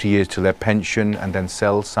 40, 50 years to their pension and then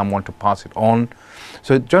sell someone to pass it on.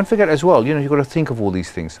 So don't forget as well, you know, you've got to think of all these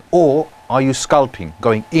things. Or are you scalping,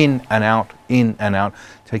 going in and out,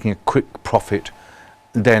 taking a quick profit,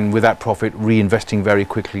 then with that profit reinvesting very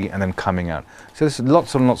quickly and then coming out. So there's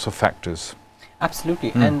lots and lots of factors.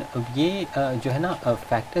 Absolutely. And ये जो है ना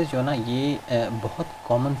factors जो है ना, ये बहुत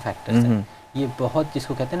common factors हैं। ये बहुत,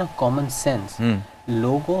 जिसको कहते हैं ना कॉमन सेंस,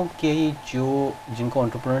 लोगों के जो, जिनको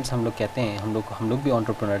एंटरप्रेन्योर्स हम लोग कहते हैं, हम लोग भी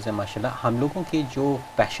एंटरप्रेन्योर्स हैं माशाल्लाह, हम लोगों के जो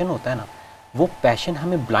पैशन होता है ना, वो पैशन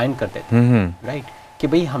हमें ब्लाइंड कर देते हैं, राइट। कि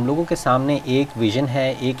भाई हम लोगों के सामने एक विजन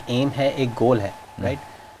है, एक एम है, एक गोल है, right,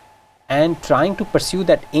 and trying to pursue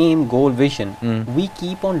that M, goal, vision, we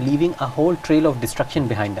keep on leaving a whole trail of destruction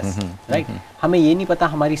behind us, right. हमें ये नहीं पता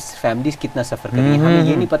हमारी फैमिलीज कितना सफ़र कर रही हैं, हमें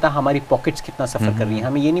ये नहीं पता हमारी पॉकेट्स कितना सफ़र कर रही हैं,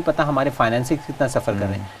 हमें ये नहीं पता हमारे फाइनेंसिंग कितना सफ़र कर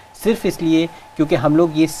रहे हैं, सिर्फ इसलिए क्योंकि हम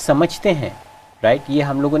लोग ये समझते हैं, राइट, ये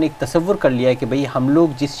हम लोगों ने एक तसव्वुर कर लिया है कि भाई हम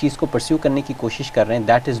लोग जिस चीज़ को परस्यू करने की कोशिश कर रहे हैं,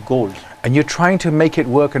 that is gold, and you're trying to make it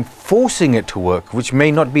work and forcing it to work, which may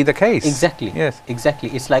not be the case. Exactly. Yes. Exactly.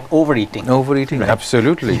 It's like overeating. Overeating, right?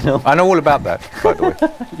 Absolutely. You know? I know all about that, by the way.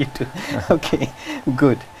 You too. Okay.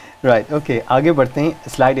 Good. Right. Okay. आगे बढ़ते हैं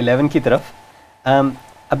slide 11 की तरफ।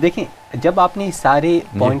 अब देखें, जब आपने सारे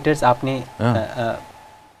पॉइंटर्स आपने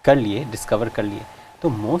कर लिए, डिस्कवर कर लिए, तो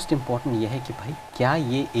मोस्ट इम्पॉर्टेंट ये है कि भाई क्या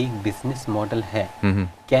ये एक बिजनेस मॉडल है,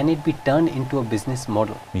 can it be turn into a business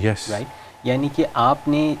model, right. यानी कि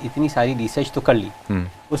आपने इतनी सारी रिसर्च तो कर ली,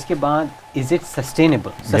 उसके बाद इज इट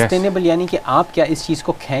सस्टेनेबल, सस्टेनेबल यानी कि आप क्या इस चीज़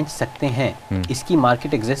को खींच सकते हैं, इसकी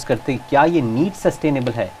मार्केट एग्जिस्ट करते, क्या ये नीड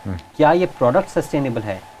सस्टेनेबल है, क्या ये प्रोडक्ट सस्टेनेबल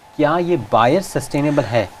है, क्या ये बायर सस्टेनेबल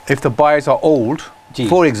है। If the buyers are old,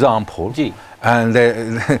 for example, and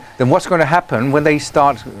then what's going to happen when they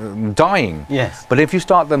start dying? Yes. But if you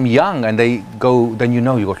start them young and they go, then you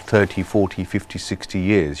know you've got 30, 40, 50, 60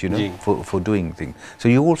 years, you know, for doing things.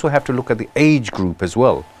 So you also have to look at the age group as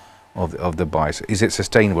well of the buyers. Is it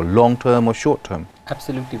sustainable, long term or short term?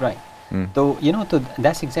 Absolutely right. तो you know, तो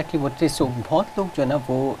that's exactly what it is. So बहुत लोग जो है ना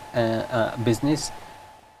वो business,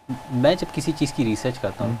 मैं जब किसी चीज़ की रिसर्च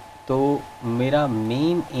करता हूँ तो मेरा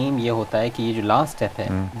मेन एम ये होता है कि ये जो लास्ट स्टेप है,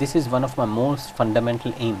 this is one of my most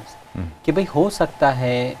fundamental AIIMS, कि भाई हो सकता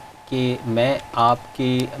है कि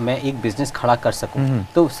मैं एक बिज़नेस खड़ा कर सकूं,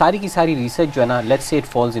 तो सारी की सारी रिसर्च जो है ना, let's say it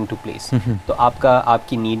falls into place, तो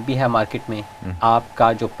आपकी नीड भी है मार्केट में,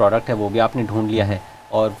 आपका जो प्रोडक्ट है वो भी आपने ढूंढ लिया है,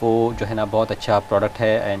 और वो जो है ना बहुत अच्छा प्रोडक्ट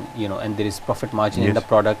है, and you know, and there is profit margin in the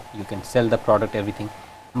product, you can sell the product, everything,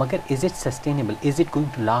 मगर is it sustainable, is it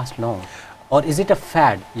going to last long, or is it a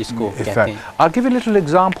fad, जिसको कहते हैं? I'll give you a little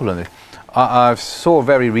example on it. I saw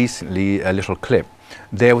very recently a little clip.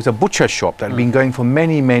 There was a butcher shop that had been going for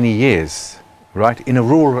many, many years, right, in a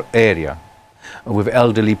rural area with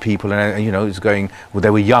elderly people, and you know, it's going. Well, they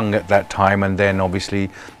were young at that time, and then obviously,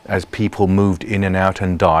 as people moved in and out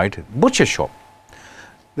and died, butcher shop.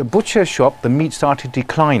 The butcher shop, the meat started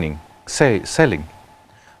declining, selling,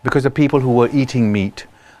 because the people who were eating meat,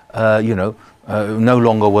 no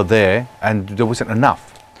longer were there, and there wasn't enough.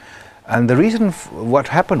 And the reason what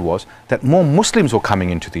happened was that more Muslims were coming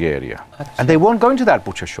into the area, and they weren't going to that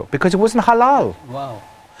butcher shop because it wasn't halal. Wow.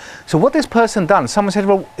 So what this person done, someone said,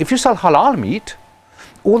 well, if you sell halal meat,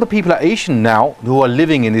 all the people are Asian now who are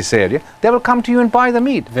living in this area, they will come to you and buy the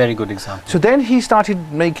meat. Very good example. So then he started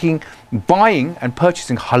buying and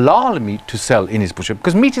purchasing halal meat to sell in his butcher,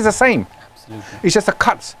 because meat is the same. Absolutely. It's just the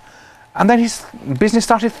cuts. And then his business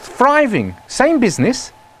started thriving. Same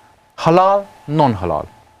business, halal, non-halal.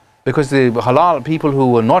 Because the halal people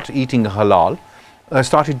who were not eating halal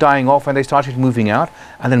started dying off, and they started moving out,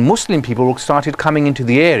 and then Muslim people started coming into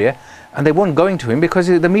the area, and they weren't going to him because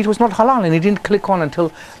the meat was not halal, and he didn't click on until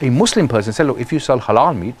a Muslim person said, look, if you sell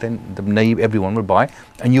halal meat, then everyone will buy,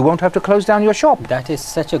 and you won't have to close down your shop. That is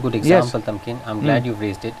such a good example, yes. Tamkin. I'm glad you've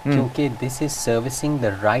raised it, because this is servicing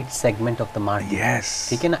the right segment of the market. Yes.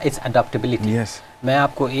 ठीक है ना? It's adaptability. Yes. मैं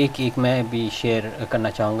आपको एक मैं भी share करना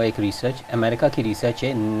चाहूँगा एक रिसर्च, अमेरिका की रिसर्च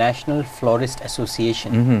है, नेशनल फ्लोरिस्ट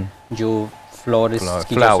एसोसिएशन, जो फ्लोरिस्ट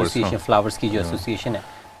की एसोसिएशन, फ्लावर्स की जो एसोसिएशन है,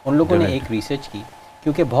 उन लोगों ने एक रिसर्च की,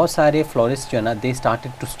 क्योंकि बहुत सारे फ्लोरिस्ट जो है ना, they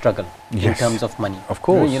started to struggle in terms of money. Of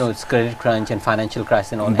course. You know, it's credit crunch and financial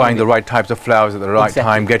crisis and all. Buying the right types of flowers at the right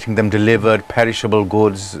time, getting them delivered, perishable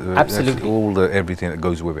goods. Absolutely. Everything that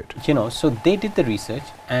goes with it. You know, so they did the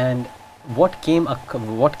research, and what came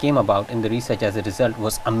about in the research as a result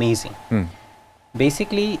was amazing.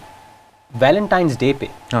 Basically, Valentine's Day पे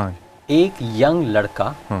एक young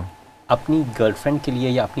लड़का अपनी girlfriend के लिए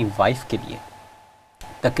या अपनी wife के लिए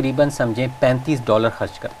तकरीबन समझे $35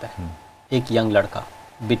 खर्च करता है, एक यंग लड़का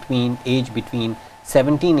between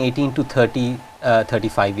 17, 18 to 30,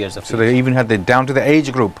 35 years of age. So they even had down to the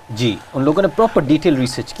age group. जी, उन लोगों ने proper detailed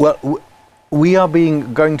research की. Well, we are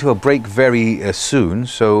going to a break very soon,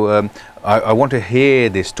 so I want to hear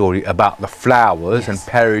this story about the flowers and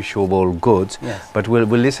perishable goods, but we'll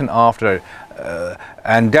listen after.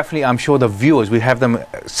 And definitely, I'm sure the viewers, we have them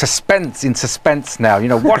in suspense now. You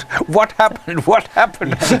know, what happened? What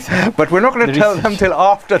happened? But we're not going to tell them till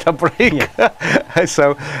after the break.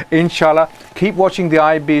 So, inshallah, keep watching the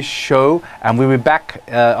iBiz show, and we'll be back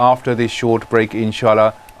after this short break,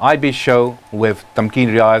 inshallah. iBiz show with Tamkin,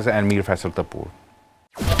 Riaz and me, Faisal Talpur.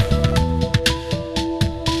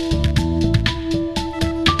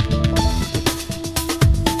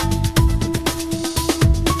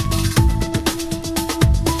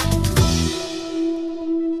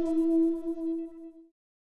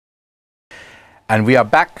 And we are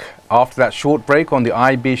back after that short break on the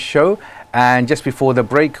iBiz show. And just before the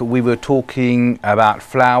break, we were talking about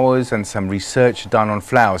flowers and some research done on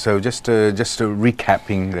flowers. So just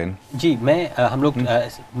recapping then. जी, हम लोग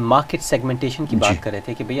market segmentation की बात कर रहे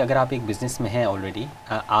थे कि भाई अगर आप एक business में हैं already,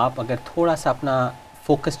 आप अगर थोड़ा सा अपना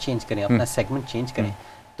focus change करें, अपना segment change करें,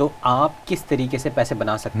 तो आप किस तरीके से पैसे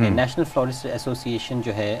बना सकते हैं. नेशनल फ्लोरिस्ट एसोसिएशन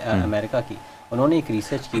जो है अमेरिका की, उन्होंने एक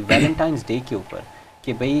रिसर्च की वैलेंटाइंस डे के ऊपर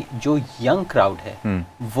कि भाई जो यंग क्राउड है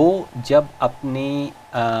वो जब अपने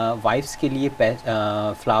वाइफ्स के लिए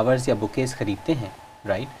फ्लावर्स या बुकेज खरीदते हैं,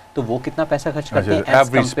 राइट, तो वो कितना पैसा खर्च करते हैं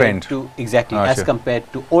as compare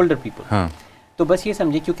to older people. तो बस ये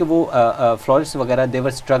समझिए, क्योंकि वो फ्लोरिस्ट वगैरह दे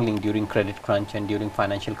were struggling during credit crunch and during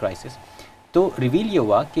financial crisis. तो रिवील ये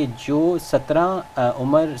हुआ कि जो 17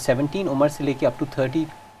 उम्र से लेके अप टू 30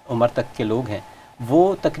 उम्र तक के लोग हैं, वो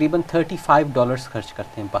तकरीबन $35 खर्च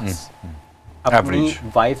करते हैं बस अपनी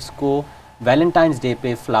वाइफ्स को वैलेंटाइंस डे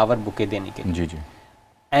पे फ्लावर बुके देने के लिए. जी.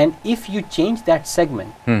 And if you change that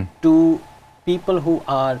segment to people who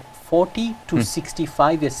are 40 to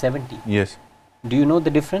 65 or 70, yes, do you know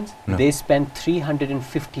the difference? They spend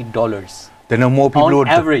 $350. They know more people on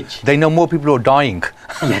average. They know more people who are dying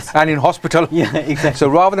and in hospital. Yeah, exactly. So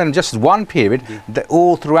rather than just one period,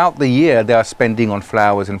 all throughout the year they are spending on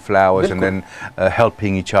flowers and and then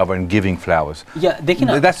helping each other and giving flowers. Yeah, they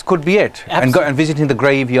can. That could be it. And visiting the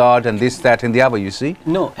graveyard and this, that, and the other. You see,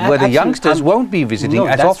 where the youngsters won't be visiting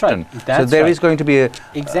as often. Right. So there is going to be a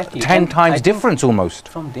 10 times difference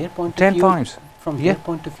almost. From their point of 10 view. times. From their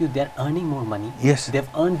point of view, they're earning more money. Yes.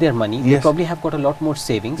 They've earned their money. They probably have got a lot more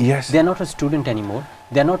savings. Yes. They're not a student anymore.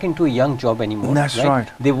 They're not into a young job anymore. That's right.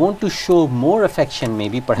 They want to show more affection,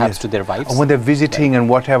 maybe, perhaps, to their wives. And when they're visiting and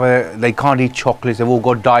whatever, they can't eat chocolates. They've all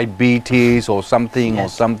got diabetes or something or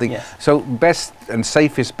something. So best and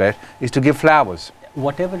safest bet is to give flowers.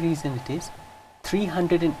 Whatever reason it is,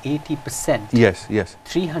 380%. Yes, yes.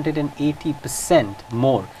 380%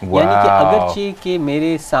 more. Wow. यानी कि अगरचे कि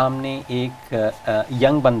मेरे सामने एक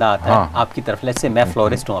young बंदा आता है आपकी तरफ, लेट्स से मैं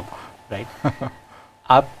फ्लोरिस्ट हूँ अब, राइट?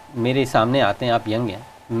 आप मेरे सामने आते हैं, आप यंग हैं,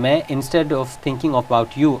 मैं instead of thinking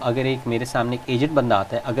about you, अगर एक मेरे सामने एक एजेड बंदा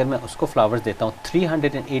आता है, अगर मैं उसको फ्लावर्स देता हूँ,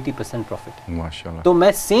 380% प्रॉफिट है। माशाल्लाह। तो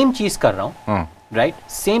मैं सेम चीज़ कर रहा हूँ, राइट?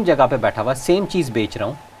 सेम जगह पे बैठा हुआ, सेम चीज़ बेच रहा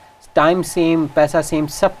हूँ, टाइम सेम, पैसा सेम,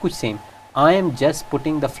 सब कुछ same. I am just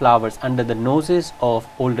putting the flowers under the noses of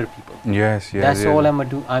older people. Yes, yes. That's all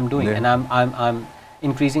I'm doing, Yeah. and I'm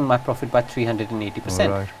increasing my profit by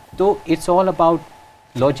 380%. Right. So it's all about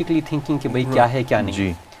logically thinking कि भाई क्या है क्या नहीं.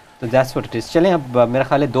 जी. So that's what it is. चलें अब मेरा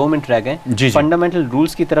ख्याल है 2 मिनट रह गए. Fundamental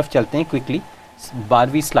rules की तरफ चलते हैं quickly.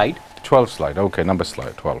 12वीं slide. 12th slide. Okay, number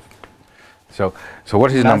slide 12. So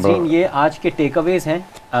what is number? ये आज के टेकअवेज हैं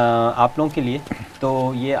आप लोगों के लिए,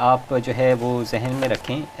 तो ये आप जो है वो जहन में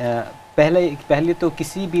रखें. पहले तो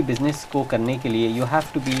किसी भी बिजनेस को करने के लिए you have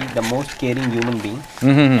to be the most caring human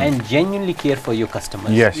being and genuinely care for your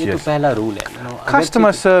customers. ये तो पहला रूल है.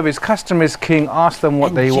 Customer service, customer is king. Ask them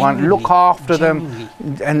what they want. Look after them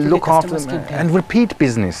and look after them and repeat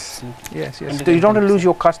business. Yes, yes. You don't want to lose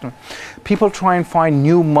your customer. People try and find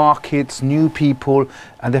new markets, new people,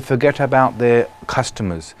 and they forget about their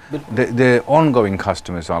customers, their ongoing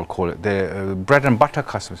customers, I'll call it, their bread and butter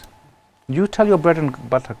customers. You tell your bread and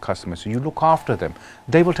butter customers, you look after them.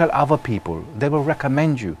 They will tell other people. They will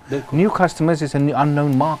recommend you. New customers is an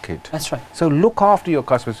unknown market. That's right. So look after your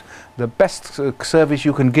customers. The best service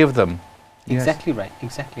you can give them. Exactly right.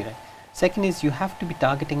 Exactly right. Second is you have to be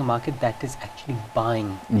targeting a market that is actually buying.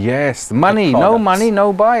 Yes, money, no money,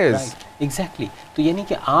 no buyers. Right. Exactly. तो यानी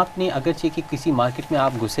कि आपने अगर चाहिए कि किसी market में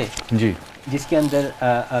आप घुसे जी, जिसके अंदर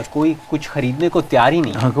कोई कुछ खरीदने को तैयार ही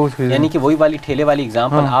नहीं, यानी कि वही वाली ठेले वाली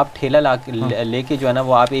एग्जांपल, आप ठेला लेके जो है ना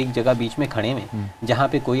वो आप एक जगह बीच में खड़े में जहाँ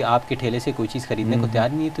पे कोई आपके ठेले से कोई चीज़ खरीदने को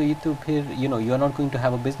तैयार नहीं है, तो ये तो फिर you are not going to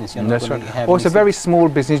have a business. Or it's a very small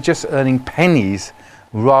business just earning pennies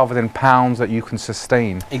rather than pounds that you can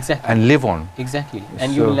sustain and live on. Exactly.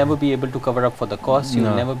 And you will never be able to cover up for the costs, you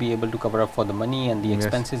will never be able to cover up for the money and the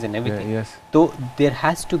expenses and everything. Yes. So there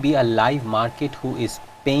has to be a live market who is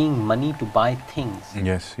paying money to buy things.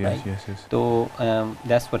 Yes, yes, right? yes. So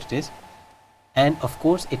that's what it is. And of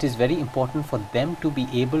course it is very important for them to be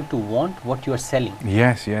able to want what you are selling.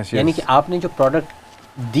 Yes, yes, yes. यानी कि आपने जो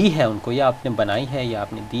product दी है उनको, या आपने बनाई है, या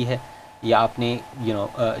आपने दी है, या आपने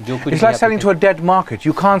जो कुछ. It's like selling to a dead market.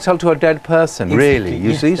 You can't sell to a dead person, really.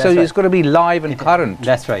 You see, so it's got to be live and current.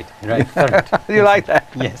 That's right, right, current. You like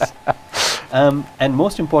that? Yes. And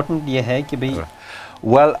most important ये है कि भाई.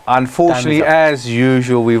 Well, unfortunately, as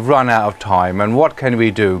usual, we've run out of time, and what can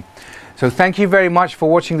we do? So thank you very much for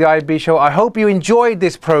watching the iBiz show. I hope you enjoyed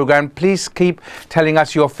this program. Please keep telling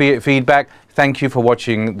us your feedback. Thank you for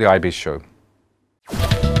watching the iBiz show.